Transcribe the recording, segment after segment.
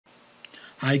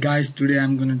Hi guys, today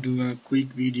I'm going to do a quick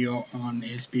video on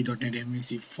ASP.NET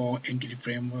MVC for Entity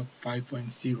Framework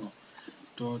 5.0.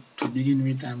 So to begin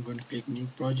with, I'm going to click New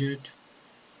Project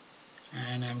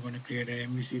and I'm going to create a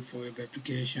MVC for web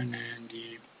application, and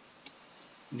the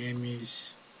name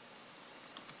is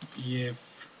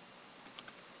EF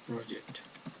project,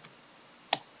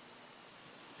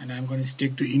 and I'm going to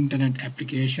stick to Internet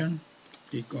application.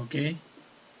 Click OK.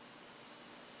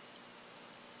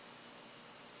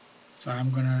 So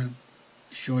I'm going to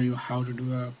show you how to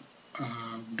do a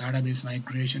database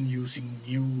migration using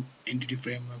new Entity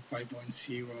Framework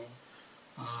 5.0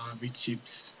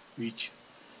 which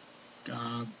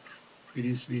uh,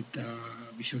 released with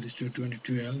Visual Studio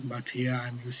 2012, but here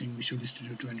I'm using Visual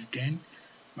Studio 2010,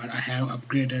 but I have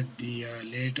upgraded the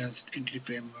latest Entity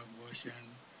Framework version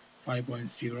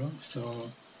 5.0. So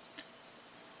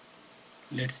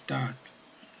let's start.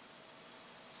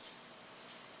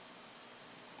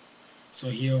 So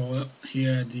here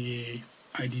the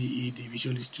IDE, the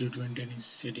Visual Studio 2010, is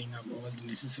setting up all the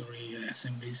necessary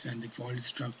assemblies and the file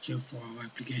structure for our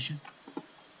application.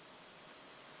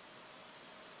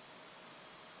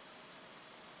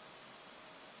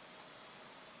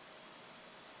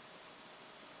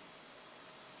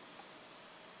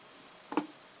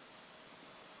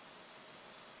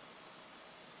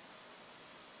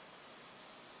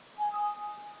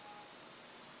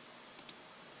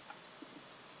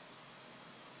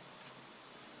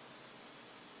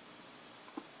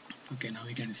 Okay, now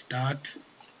we can start.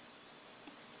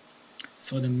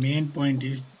 So the main point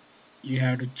is you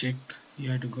have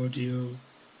to go to your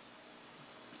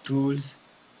tools,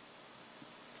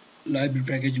 library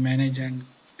package manage, and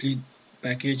click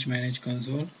package manage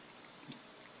console,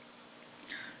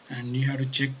 and you have to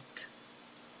check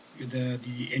whether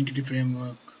the entity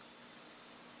framework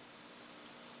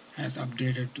has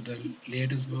updated to the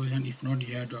latest version. If not,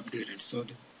 you have to update it. So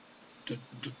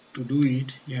to do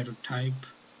it, you have to type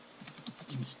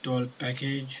install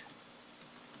package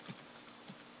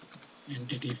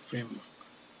entity framework.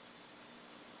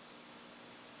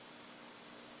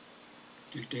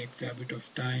 It will take a fair bit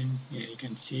of time. Yeah, you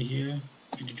can see here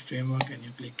entity framework, and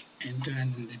you click enter,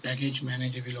 and the package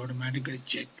manager will automatically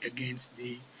check against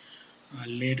the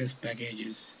latest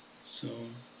packages. So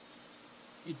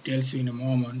it tells you in a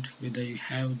moment whether you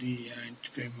have the Entity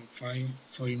Framework 5.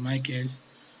 So in my case,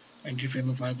 Entity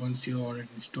Framework 5.0 already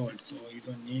installed, so you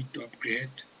don't need to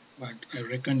upgrade, but I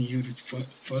reckon you should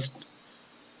first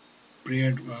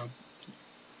upgrade.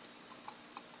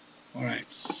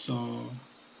 Alright, so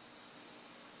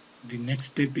the next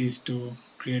step is to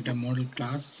create a model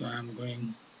class. So I'm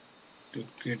going to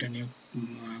create a new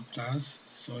class.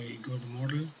 So you go to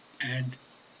model, add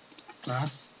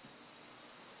class,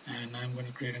 and I'm going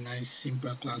to create a nice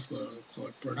simple class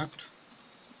called product.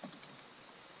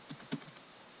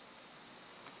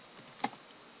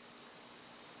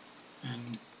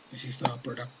 And this is our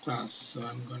product class. So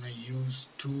I'm going to use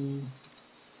two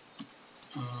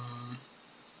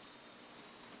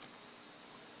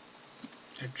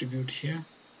attribute here.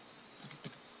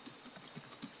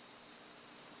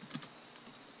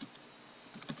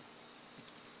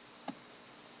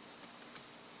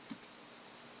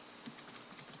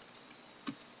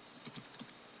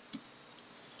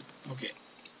 Okay,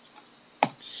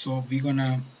 so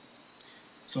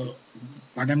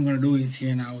what I'm gonna do is,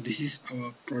 here now this is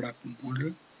our product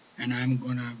model, and I'm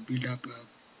gonna build up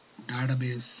a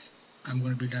database. I'm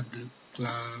gonna build up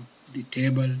the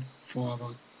table for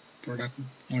our product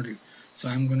model. So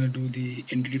I'm gonna do the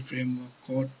entity framework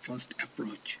code first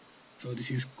approach. So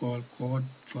this is called code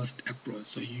first approach.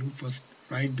 So you first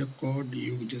write the code,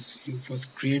 you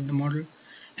first create the model,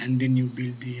 and then you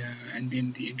build the and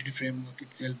then the entity framework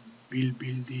itself will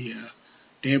build the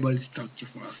table structure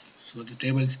for us. So the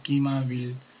table schema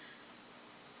will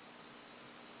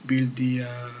build the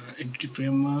entity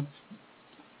framework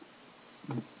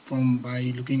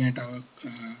by looking at our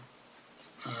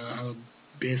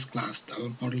base class,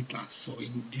 our model class. So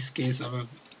in this case, our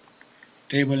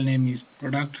table name is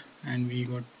product, and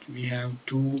we have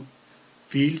two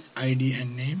fields, ID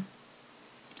and name.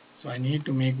 So I need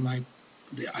to make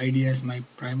the ID as my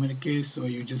primary case. So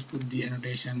you just put the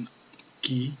annotation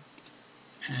key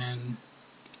and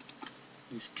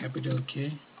this capital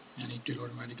K, and it will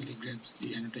automatically grabs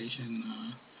the annotation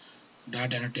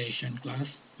dart annotation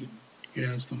class. It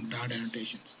has from dart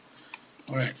annotations.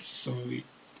 Alright, so we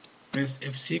press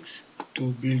F6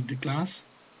 to build the class.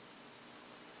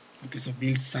 Okay, so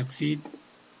build succeed.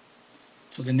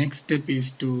 So the next step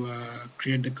is to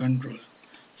create the controller.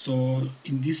 So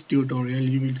in this tutorial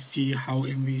you will see how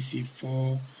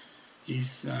MVC4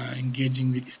 is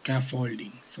engaging with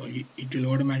scaffolding. So it will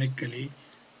automatically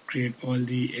create all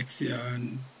the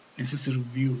necessary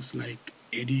views like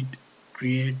edit,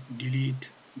 create,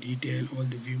 delete, detail, all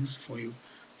the views for you.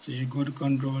 So you go to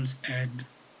controls, add,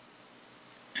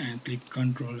 and click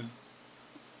controller,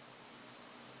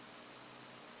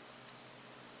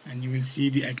 and you will see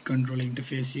the add controller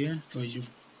interface here. So you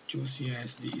choose here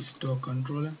as the store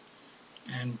controller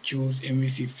and choose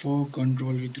MVC4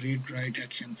 control with read write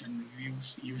actions and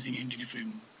reviews using entity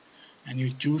framework, and you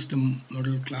choose the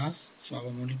model class. So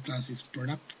our model class is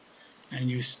product, and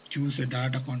you choose a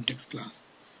data context class.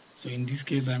 So in this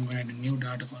case I'm going to add a new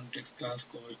data context class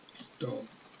called store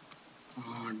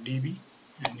db,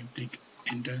 and you click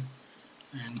enter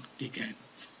and click add.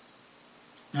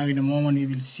 Now in a moment you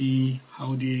will see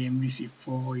how the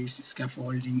MVC4 is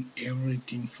scaffolding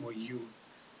everything for you.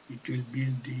 It will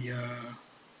build the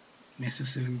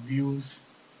necessary views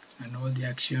and all the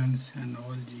actions and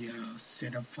all the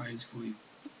setup files for you.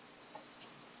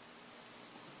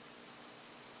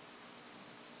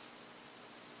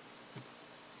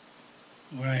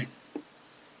 Alright,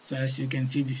 so as you can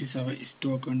see, this is our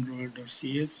store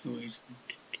controller.cs. So it's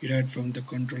derived from the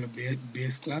controller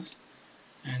base class,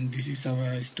 and this is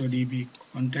our storedb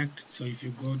contact. So if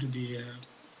you go to the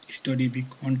storedb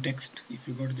context, if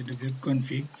you go to the web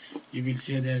config, you will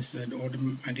see there's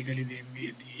automatically the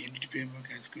entity framework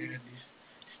has created this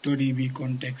storedb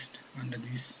context under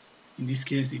this. In this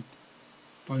case it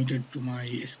pointed to my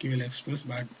SQL Express,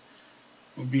 but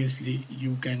obviously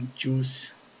you can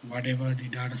choose whatever the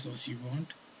data source you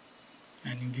want,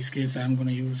 and in this case I'm going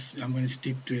to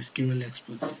stick to SQL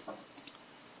Express.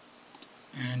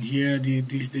 And here the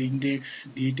index,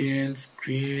 details,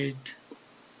 create,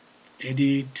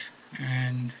 edit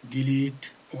and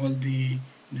delete, all the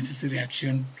necessary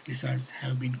action results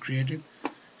have been created.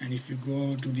 And if you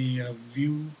go to the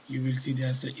view, you will see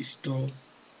there's a store.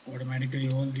 Automatically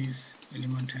all these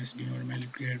element has been automatically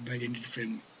created by the entity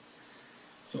framework.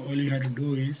 So all you have to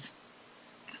do is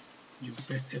you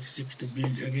press F6 to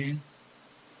build again,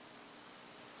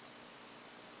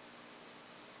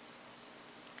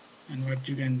 and what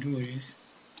you can do is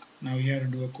now you have to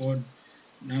do a code.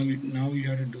 Now you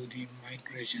have to do the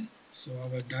migration. So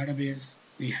our database,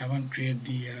 we haven't created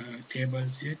the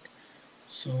tables yet.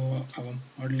 So our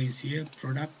model is here,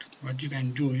 product. What you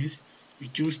can do is you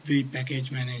choose the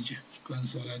package manager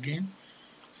console again,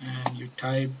 and you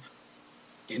type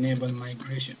enable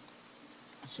migration.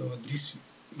 So this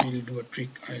will do a trick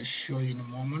I'll show you in a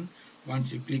moment.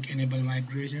 Once you click enable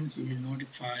migrations, you will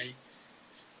notify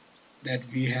that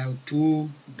we have two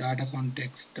data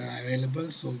context available.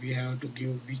 So we have to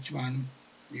give which one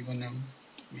we're gonna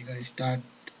start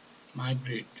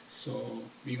migrate. So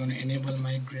we're gonna enable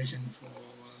migration for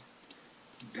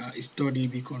our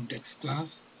storedb context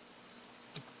class,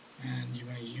 and you're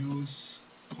gonna use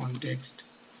context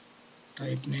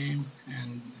type name,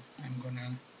 and I'm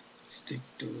gonna stick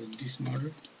to this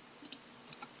model,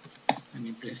 and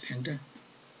you press enter.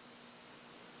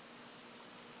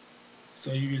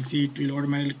 So you will see it will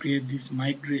automatically create this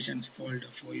migrations folder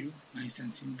for you, nice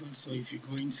and simple. So if you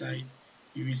go inside,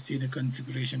 you will see the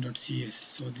configuration.cs.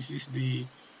 So this is the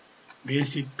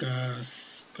basic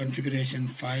configuration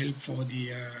file for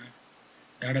the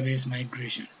database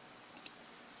migration.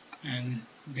 And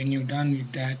when you're done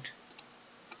with that,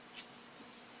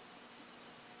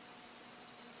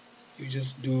 you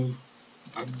just do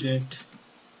update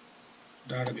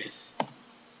database.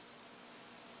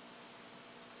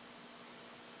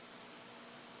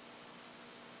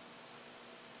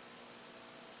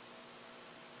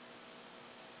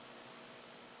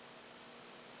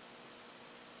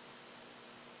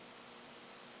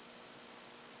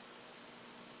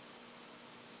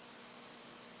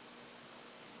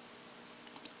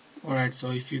 Alright,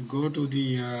 so if you go to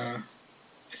the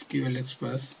SQL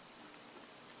Express,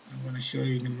 I'm going to show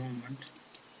you in a moment.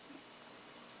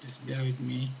 Just bear with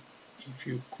me. If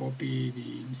you copy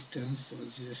the instance, so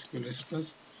this is SQL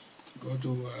Express, go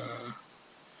to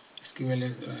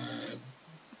SQL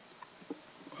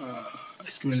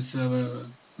Server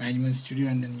Management Studio,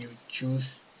 and then you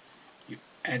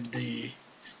add the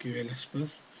SQL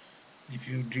Express. If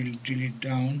you drill it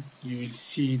down, you will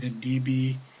see the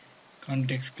DB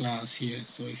context class here.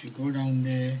 So if you go down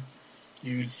there,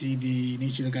 you will see the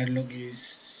initial catalog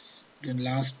is the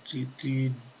last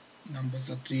three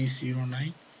numbers are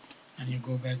 309, and you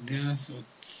go back there, so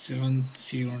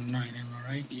 709, am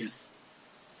I right? Yes.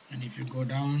 And if you go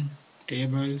down,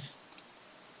 tables,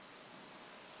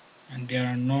 and there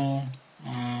are no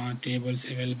tables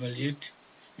available yet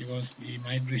because the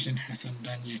migration hasn't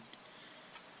done yet.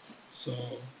 So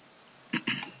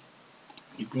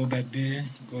you go back there,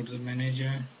 go to the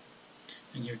manager,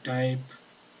 and you type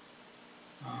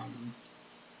um,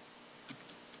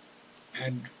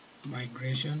 add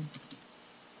migration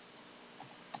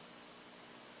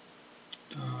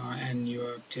and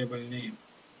your table name.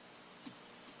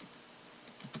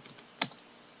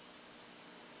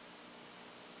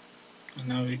 And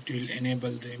now it will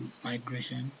enable the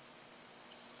migration,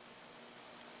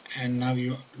 and now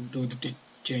you do the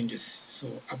changes. So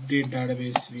update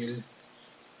database will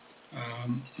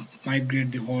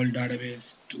migrate the whole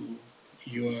database to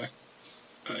your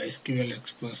SQL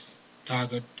Express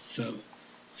target server.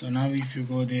 So now if you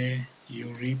go there,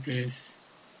 you replace,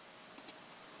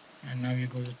 and now you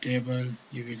go to table,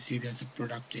 you will see there's a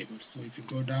product table. So if you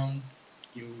go down,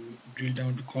 you drill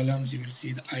down to columns, you will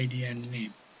see the ID and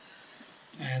name.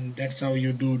 And that's how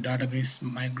you do database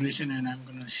migration, and I'm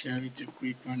gonna share it a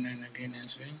quick one and again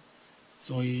as well.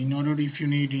 So in order, if you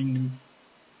need, in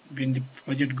when the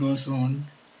project goes on,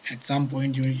 at some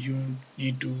point you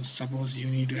need to, suppose you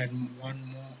need to add one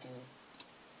more,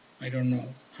 or I don't know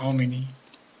how many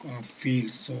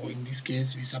fields. So in this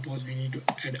case, we suppose we need to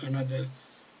add another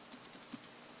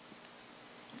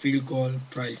field called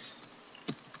price.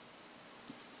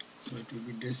 So it will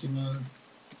be decimal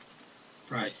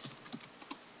price.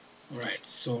 Alright,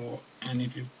 so, and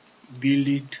if you build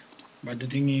it, but the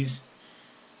thing is,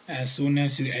 as soon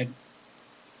as you add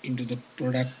into the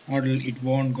product model, it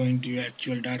won't go into your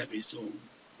actual database. So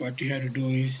what you have to do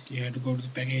is, you have to go to the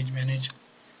package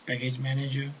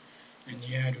manager, and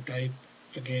you have to type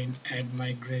again add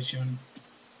migration,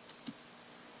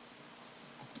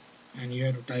 and you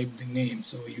have to type the name.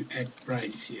 So you add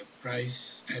price here,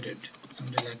 price added,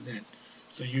 something like that.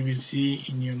 So you will see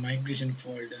in your migration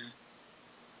folder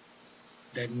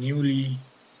that newly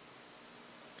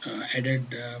added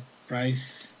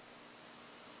price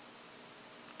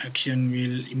action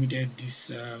will imitate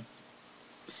this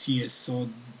CS. So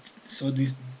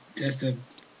there's a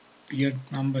period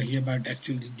number here, but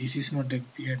actually this is not the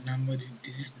period number,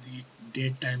 this is the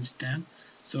date timestamp.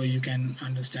 So you can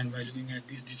understand by looking at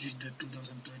this. This is the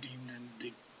 2013 and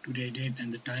the today date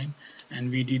and the time,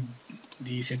 and we did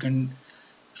the second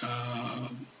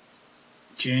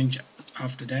change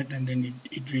after that, and then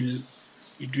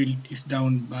is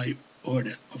down by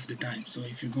order of the time. So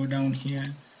if you go down here,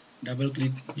 double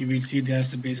click, you will see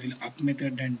there's a basically up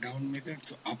method and down method.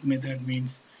 So up method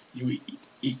means you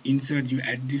insert, you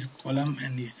add this column,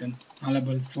 and it's an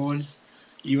nullable false.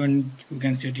 Even you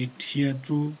can set it here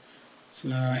true. So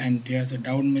and there's a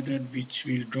down method which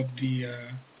will drop the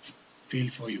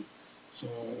field for you. So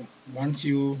once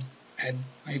you add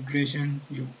migration,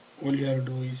 all you have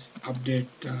to do is update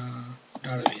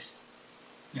database,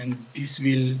 and this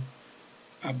will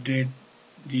update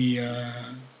the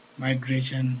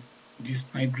migration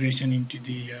into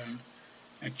the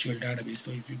actual database.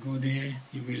 So if you go there,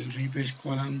 you will refresh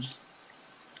columns,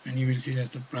 and you will see that's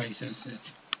the price as well.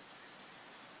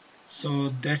 So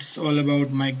that's all about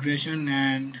migration,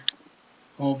 and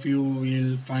hope you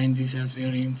will find this as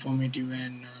very informative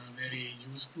and very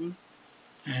useful.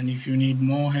 And if you need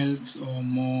more help or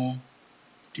more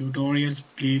tutorials,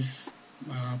 please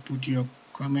put your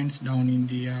comments down in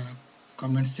the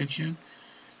comment section,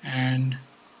 and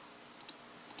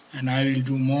I will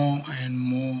do more and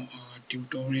more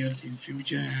tutorials in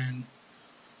future. And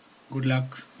good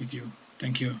luck with you.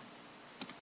 Thank you.